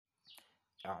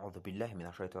أعوذ بالله من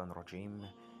الشيطان الرجيم.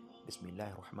 بسم الله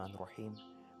الرحمن الرحيم.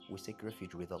 We seek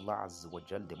refuge with Allah Azza wa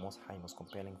Jal, the Most High, most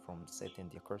compelling from Satan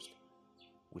the accursed.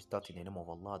 We start in the name of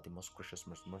Allah, the most gracious,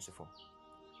 most merciful.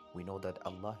 We know that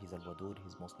Allah is Al-Wadud, He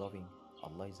is most loving.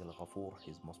 Allah is Al-Ghafur,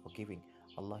 He is most forgiving.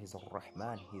 Allah is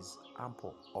Al-Rahman, He is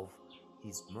ample of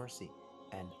His mercy.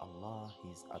 And Allah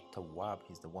is At-Tawwab,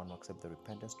 He is the one who accepts the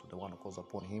repentance to the one who calls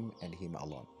upon Him and Him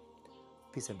alone.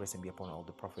 Peace and blessing be upon all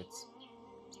the prophets,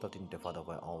 starting the father of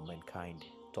all mankind,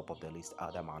 top of the list,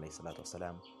 Adam alayhi salatu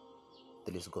wasalam.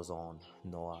 The list goes on: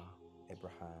 Noah,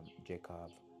 Abraham,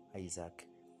 Jacob, Isaac.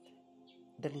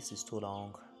 The list is too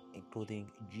long,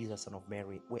 including Jesus, son of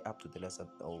Mary, way up to the list of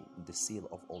all, the seal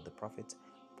of all the prophets,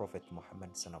 Prophet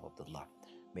Muhammad, son of Abdullah.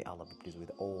 May Allah be pleased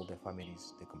with all their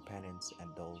families, their companions, and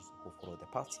those who follow the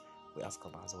paths. We ask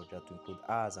Allah Azza wa Jalla to include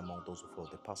us among those who follow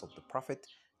the path of the Prophet,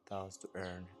 thus to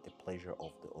earn the pleasure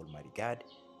of the Almighty God,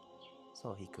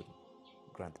 so He could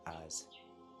grant us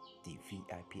the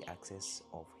VIP access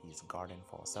of His garden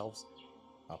for ourselves,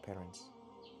 our parents,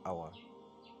 our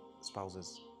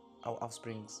spouses, our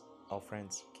offsprings, our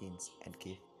friends, kins, and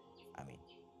kith. Amen.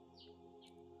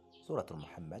 Surat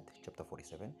Muhammad, chapter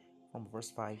 47, from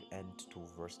verse 5 and to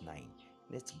verse 9.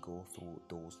 Let's go through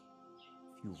those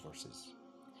few verses.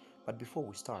 But before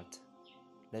we start,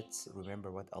 let's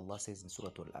remember what Allah says in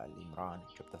Surah Al-Imran,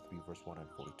 chapter 3, verse 1 and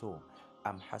 42.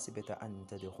 أم حسبت أن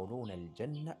تدخلون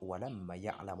الجنة ولما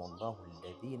يعلم الله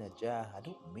الذين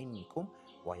جاهدوا منكم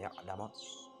ويعلم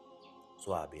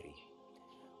الصابرين.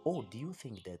 Or do you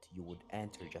think that you would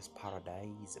enter just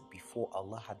paradise before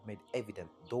Allah had made evident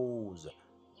those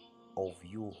of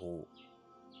you who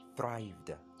thrived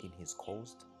in His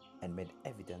cause and made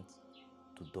evident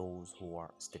to those who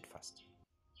are steadfast?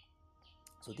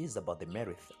 So this is about the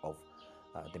merit of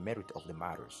the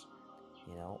matters,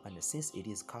 and since it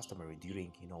is customary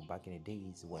during, back in the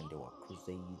days when there were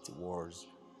crusades, wars,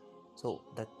 so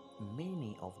that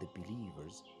many of the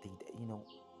believers,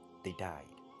 they died.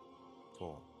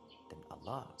 So then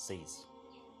Allah says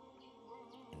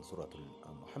in Surah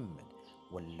Muhammad,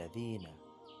 وَالَّذِينَ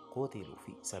قُتِلُوا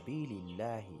فِي سَبِيلِ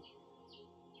اللَّهِ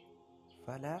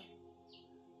فَلَا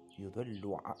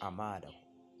يُضِلُّ أَعْمَالَهُمْ.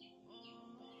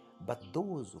 But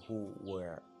those who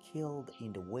were killed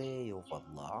in the way of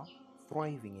Allah,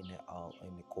 thriving in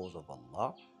the cause of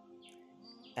Allah,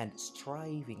 and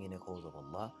striving in the cause of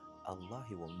Allah, Allah,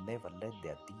 He will never let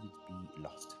their deeds be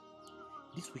lost.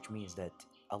 This which means that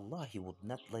Allah, He would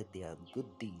not let their good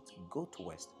deeds go to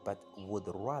waste, but would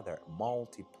rather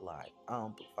multiply,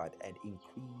 amplify, and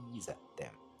increase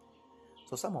them.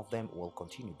 So some of them will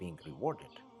continue being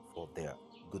rewarded for their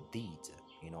good deeds,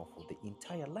 for the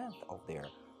entire length of their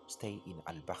stay in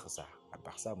Al-Bakhza.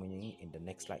 Al-Bakhza meaning in the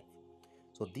next life.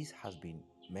 So this has been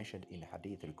mentioned in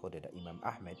hadith recorded by Imam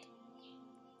Ahmed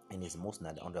in his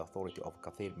Musnad on the authority of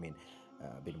Kathir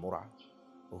bin Mur'ah,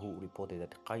 who reported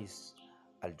that Qais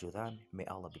al-Judhan, may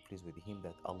Allah be pleased with him,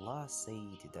 that Allah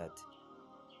said that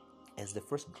as the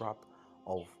first drop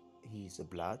of his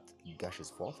blood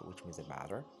gushes forth, which means a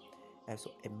matter, and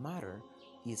so a matter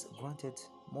is granted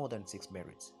more than 6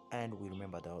 merits. And we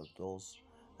remember those,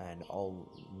 and all,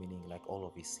 meaning like all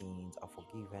of his sins are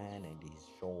forgiven, and he's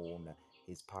shown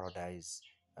his paradise,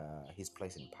 his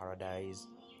place in paradise,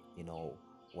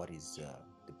 what is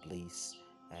the bliss,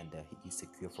 and he is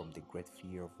secure from the great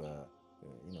fear of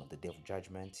the day of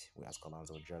judgment. We ask Allah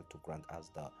Azza wa Jal to grant us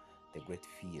the great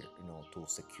fear, to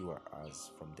secure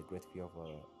us from the great fear of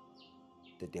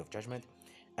the day of judgment,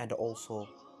 and also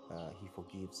He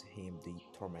forgives him the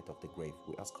torment of the grave.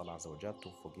 We ask Allah Azza wa Jal to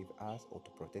forgive us, or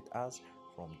to protect us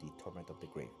from the torment of the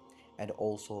grave. And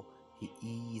also he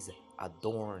is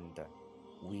adorned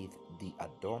with the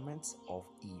adornments of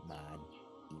Iman.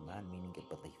 Iman meaning a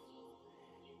belief.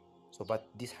 So, but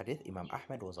this hadith, Imam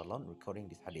Ahmad was alone recording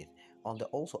this hadith. On the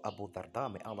also Abu Darda,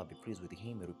 may Allah be pleased with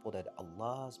him, he reported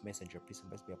Allah's messenger, peace and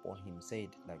blessings be upon him,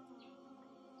 said like,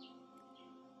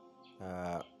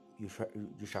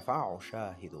 يشفع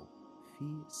شاهد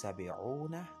في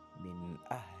 70 من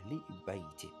أهل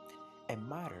بيته. A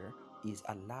matter is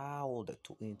allowed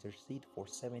to intercede for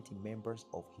 70 members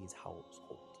of his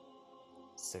household.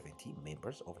 70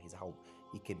 members of his household.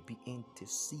 He can be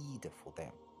intercede for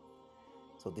them.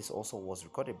 So this also was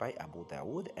recorded by Abu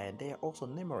Dawood, and there are also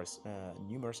numerous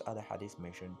other hadiths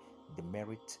mention the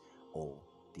merit or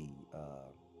the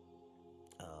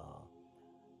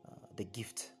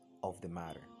gift of the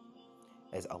matter.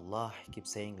 As Allah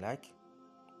keeps saying, like,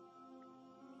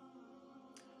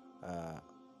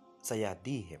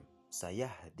 Sayahdihim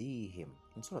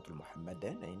in Surah Muhammad,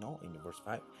 then, in verse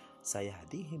 5,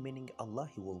 Sayahdihim, meaning Allah,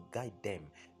 He will guide them,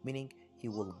 meaning He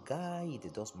will guide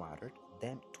those martyred,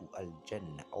 them to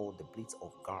Al-Jannah, or the bliss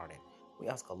of garden. We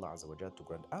ask Allah Azza wa Jalla to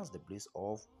grant us the bliss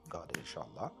of garden,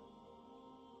 inshallah.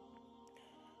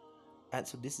 And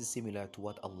so this is similar to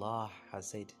what Allah has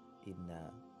said in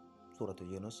Surah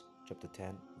Yunus, chapter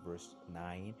 10, verse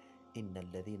 9. إن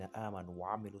الذين آمنوا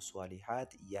وعملوا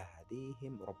الصالحات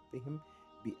يهديهم ربهم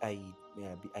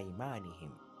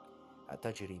بأيمانهم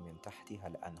تجري من تحتها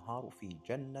الأنهار في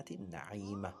جنة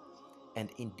النعيم. And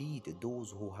indeed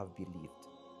those who have believed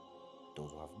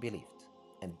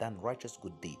and done righteous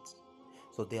good deeds,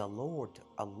 so their Lord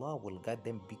Allah will guide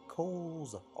them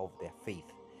because of their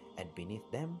faith, and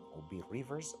beneath them will be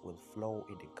rivers will flow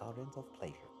in the gardens of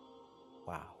pleasure.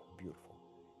 Wow, beautiful.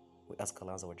 We ask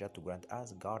Allah to grant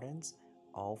us gardens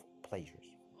of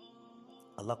pleasures.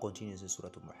 Allah continues in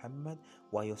Surat Muhammad,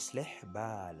 وَيُصْلِحْ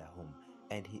بَالَهُمْ,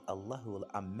 and Allah will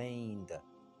amend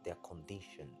their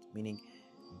conditions, meaning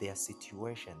their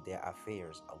situation, their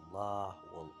affairs. Allah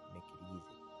will make it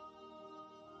easy.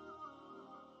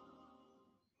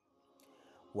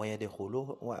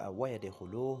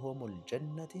 وَيَدْخُلُوهُمُ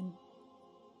الْجَنَّةِ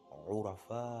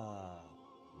عُرَفَاءَ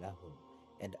لَهُمْ,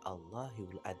 and Allah He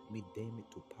will admit them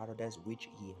to paradise which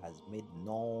He has made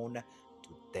known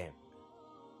to them.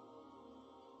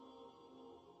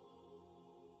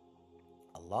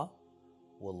 Allah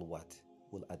will what?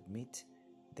 Will admit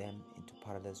them into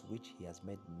paradise which He has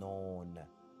made known.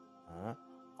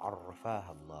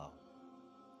 عرفاها Allah.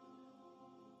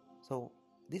 So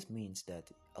this means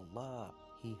that Allah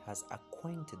He has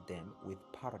acquainted them with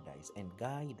paradise and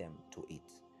guide them to it.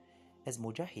 As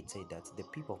Mujahid said that the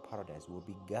people of paradise will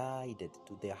be guided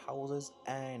to their houses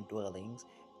and dwellings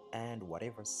and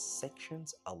whatever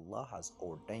sections Allah has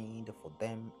ordained for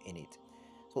them in it.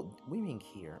 So meaning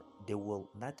here, they will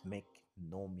not make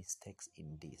no mistakes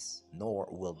in this, nor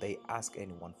will they ask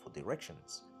anyone for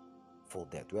directions for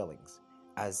their dwellings,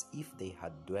 as if they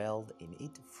had dwelled in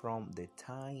it from the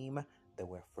time they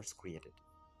were first created.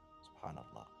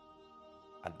 Subhanallah.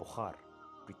 Al-Bukhari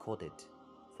recorded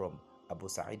from Abu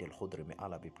Sa'id al-Khudri, may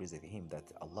Allah be pleased with him,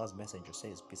 that Allah's messenger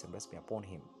says, peace and rest be upon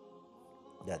him,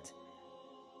 that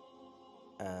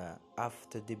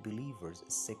after the believers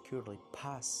securely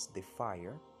pass the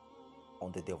fire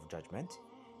on the day of judgment,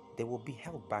 they will be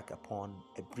held back upon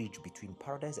a bridge between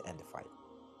paradise and the fire.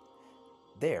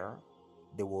 There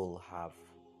they will have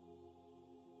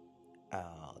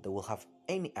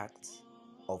any acts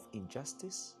of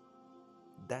injustice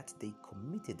that they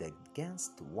committed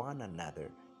against one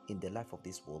another in the life of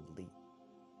this worldly,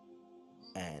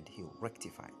 and He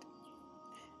rectified.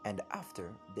 And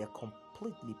after they are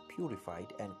completely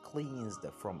purified and cleansed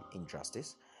from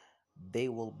injustice, they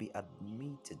will be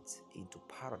admitted into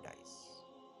paradise.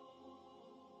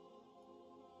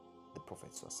 The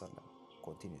Prophet ﷺ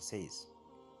continues, says,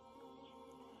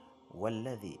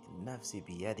 وَالَّذِي نَفْسِ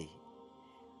بِيَدِهِ,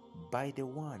 by the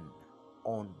one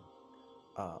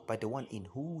in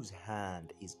whose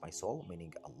hand is my soul,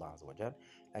 meaning Allah Azza wa Jal,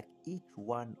 that each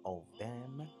one of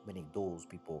them, meaning those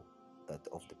people that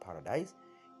of the paradise,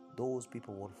 those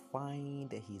people will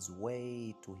find his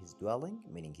way to his dwelling,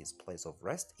 meaning his place of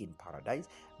rest in paradise,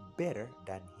 better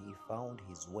than he found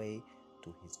his way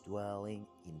to his dwelling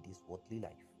in this worldly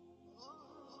life.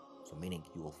 So meaning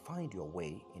you will find your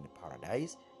way in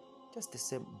paradise just the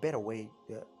same better way,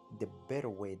 the better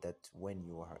way that when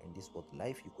you are in this world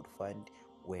life you could find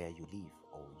where you live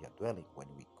or your dwelling. When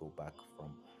we go back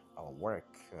from our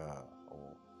work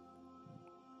or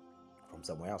from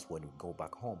somewhere else, when we go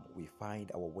back home, we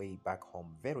find our way back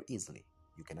home very easily.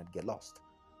 You cannot get lost.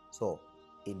 So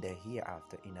in the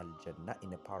hereafter, in Al-Jannah,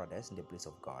 in the paradise, in the bliss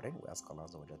of garden, we ask Allah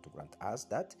to grant us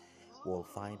that we'll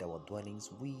find our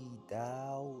dwellings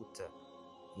without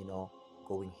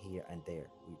going here and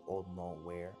there. We all know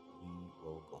where we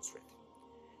will go straight.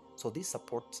 So this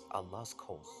supports Allah's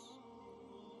cause.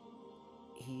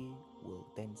 He will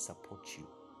then support you.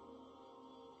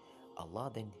 Allah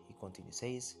then He continues,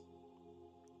 says,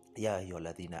 يا أيها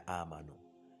الذين آمنوا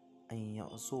أن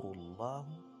ينصروا الله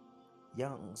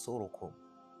ينصركم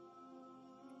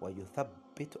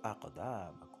ويثبت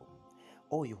أقدامكم.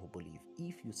 O you who believe,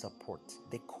 if you support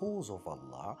the cause of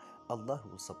Allah, Allah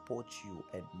will support you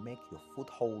and make your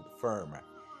foothold firmer.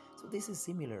 So this is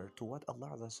similar to what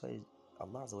Allah Azza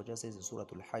wa Jalla says in Surah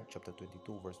Al-Hajj chapter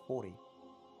 22 verse 40.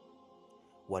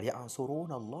 وَلْيَعْصُرُونَ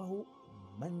اللَّهُ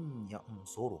مَنْ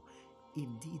يَعْصُرُ.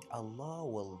 Indeed, Allah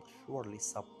will surely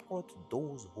support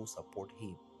those who support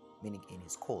Him, meaning in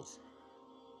His cause,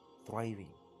 thriving,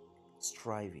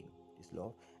 striving, this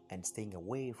love, and staying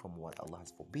away from what Allah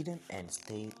has forbidden and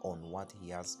staying on what He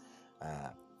has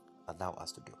allowed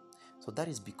us to do. So that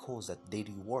is because that the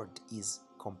reward is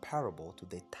comparable to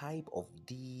the type of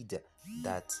deed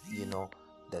that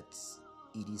that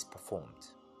it is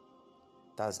performed.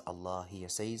 Thus Allah here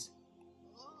says,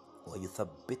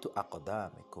 وَيُثَبِّتُ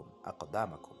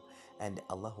أَقْدَامَكُمْ, and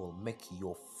Allah will make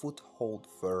your foothold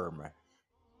firm.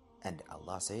 And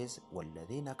Allah says,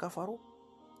 وَالَّذِينَ كَفَرُوا,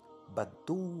 but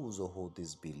those who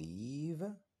disbelieve,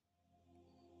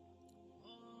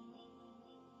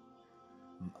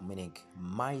 meaning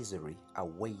misery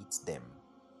awaits them.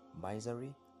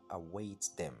 Misery awaits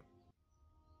them.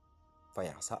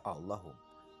 فَيَعْسَى اللَّهُ,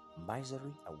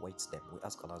 misery awaits them. We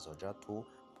ask Allah to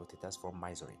protect us from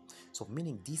misery. So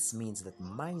meaning this means that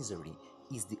misery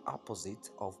is the opposite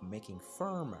of making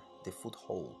firm the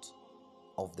foothold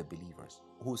of the believers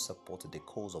who support the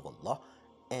cause of Allah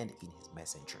and in His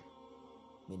Messenger.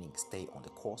 Meaning stay on the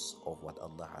course of what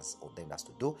Allah has ordained us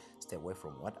to do, stay away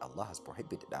from what Allah has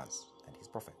prohibited us and His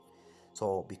Prophet.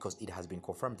 So because it has been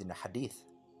confirmed in the hadith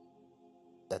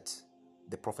that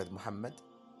the Prophet Muhammad,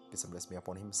 peace and blessings be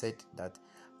upon him, said that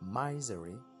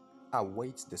misery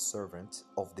awaits the servant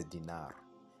of the dinar,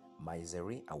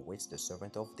 misery awaits the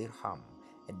servant of dirham,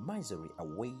 and misery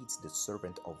awaits the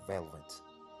servant of velvet,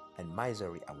 and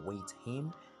misery awaits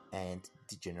him and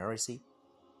degeneracy.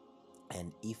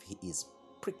 And if he is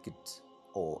pricked,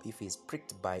 or if he is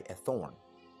pricked by a thorn,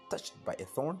 touched by a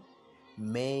thorn,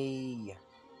 may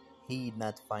he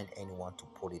not find anyone to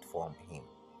pull it from him.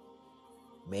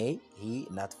 May he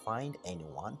not find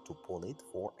anyone to pull it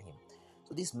for him.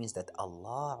 So this means that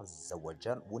Allah Azza wa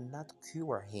Jal will not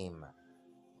cure him,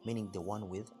 meaning the one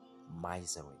with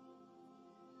misery.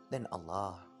 Then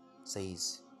Allah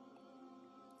says,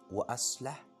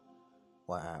 وَأَصْلَحَ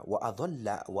وَأَضَلَّ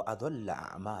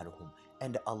أَعْمَالُهُم,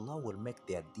 and Allah will make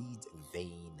their deeds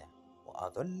vain.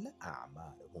 وَأَضَلَّ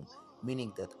أَعْمَالُهُم,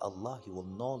 meaning that Allah, He will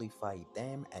nullify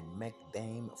them and make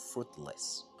them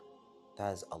fruitless.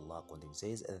 As Allah continues,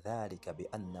 says, ذَلِكَ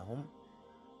بِأَنَّهُمْ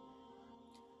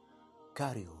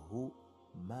كَرِهُوا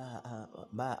مَا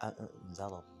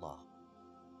أَنزَلَ اللَّهُ,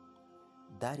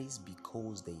 that is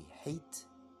because they hate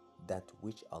that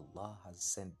which Allah has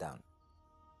sent down.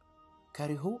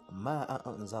 كَرِهُوا مَا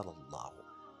أَنزَلَ اللَّهُ,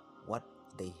 what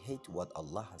they hate what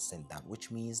Allah has sent down,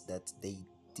 which means that they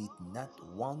did not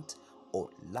want or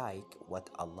like what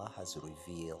Allah has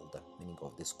revealed, meaning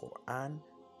of this Quran.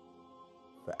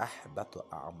 فَأَحْبَطَ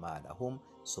أَعْمَالَهُمْ,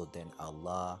 so then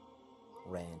Allah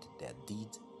rendered their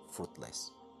deed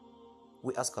fruitless.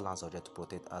 We ask Allah Azza wa Jalla to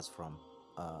protect us from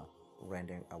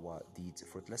rendering our deeds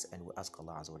fruitless, and we ask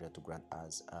Allah Azza wa Jalla to grant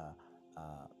us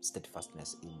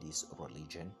steadfastness in this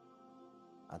religion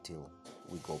until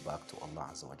we go back to Allah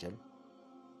Azza wa Jalla.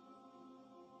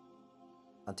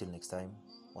 Until next time,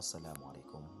 wassalamu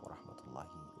alaikum wa rahmatullahi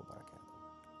wa barakatuh.